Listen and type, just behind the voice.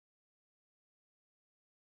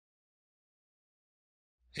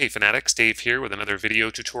Hey Fanatics, Dave here with another video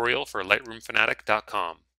tutorial for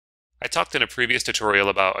LightroomFanatic.com. I talked in a previous tutorial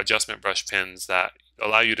about adjustment brush pins that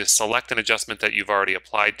allow you to select an adjustment that you've already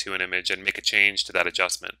applied to an image and make a change to that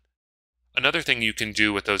adjustment. Another thing you can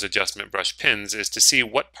do with those adjustment brush pins is to see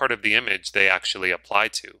what part of the image they actually apply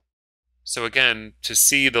to. So again, to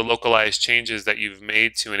see the localized changes that you've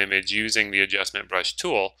made to an image using the adjustment brush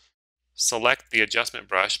tool, select the adjustment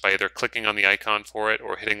brush by either clicking on the icon for it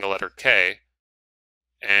or hitting the letter K.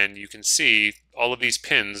 And you can see all of these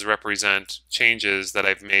pins represent changes that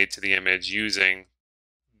I've made to the image using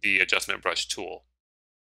the adjustment brush tool.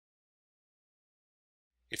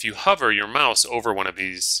 If you hover your mouse over one of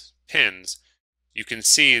these pins, you can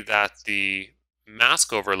see that the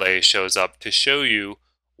mask overlay shows up to show you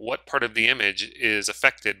what part of the image is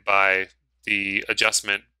affected by the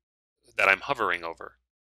adjustment that I'm hovering over.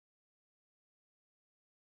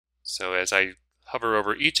 So as I hover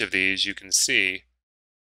over each of these, you can see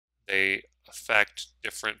they affect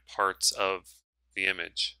different parts of the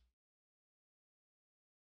image.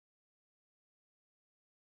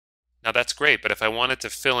 Now that's great, but if I wanted to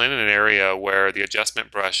fill in an area where the adjustment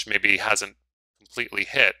brush maybe hasn't completely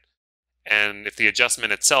hit, and if the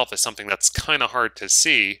adjustment itself is something that's kind of hard to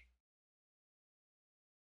see,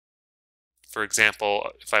 for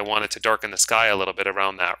example, if I wanted to darken the sky a little bit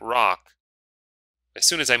around that rock, as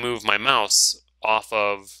soon as I move my mouse off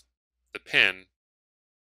of the pin,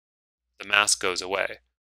 the mask goes away.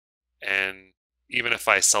 And even if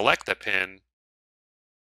I select the pin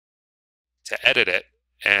to edit it,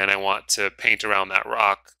 and I want to paint around that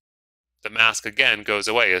rock, the mask again goes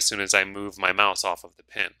away as soon as I move my mouse off of the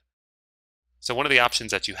pin. So one of the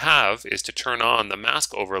options that you have is to turn on the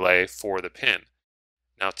mask overlay for the pin.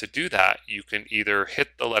 Now to do that, you can either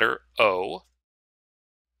hit the letter O,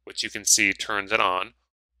 which you can see turns it on,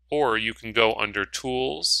 or you can go under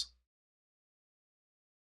Tools,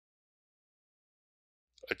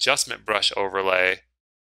 Adjustment Brush Overlay,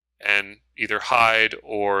 and either hide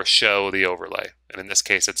or show the overlay. And in this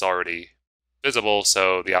case, it's already visible,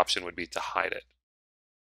 so the option would be to hide it.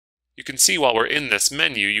 You can see while we're in this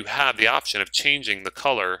menu, you have the option of changing the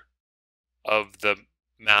color of the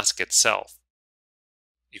mask itself.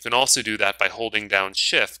 You can also do that by holding down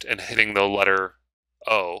Shift and hitting the letter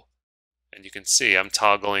O. And you can see I'm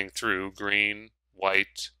toggling through green,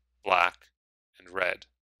 white, black, and red.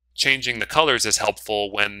 Changing the colors is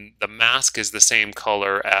helpful when the mask is the same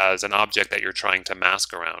color as an object that you're trying to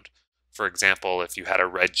mask around. For example, if you had a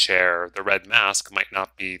red chair, the red mask might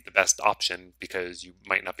not be the best option because you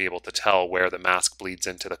might not be able to tell where the mask bleeds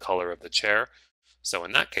into the color of the chair. So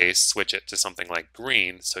in that case, switch it to something like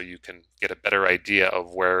green so you can get a better idea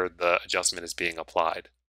of where the adjustment is being applied.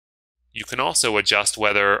 You can also adjust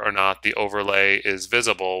whether or not the overlay is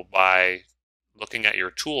visible by looking at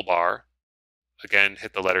your toolbar. Again,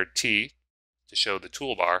 hit the letter T to show the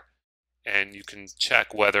toolbar, and you can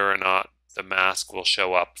check whether or not the mask will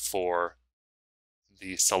show up for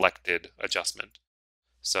the selected adjustment.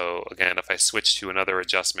 So again, if I switch to another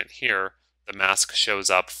adjustment here, the mask shows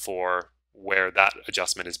up for where that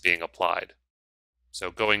adjustment is being applied. So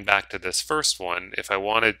going back to this first one, if I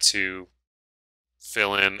wanted to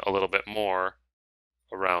fill in a little bit more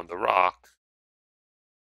around the rock,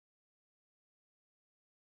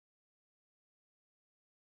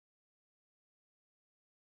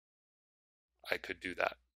 I could do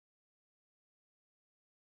that.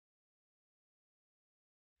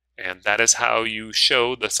 And that is how you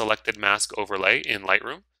show the selected mask overlay in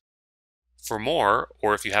Lightroom. For more,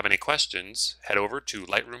 or if you have any questions, head over to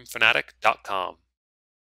lightroomfanatic.com.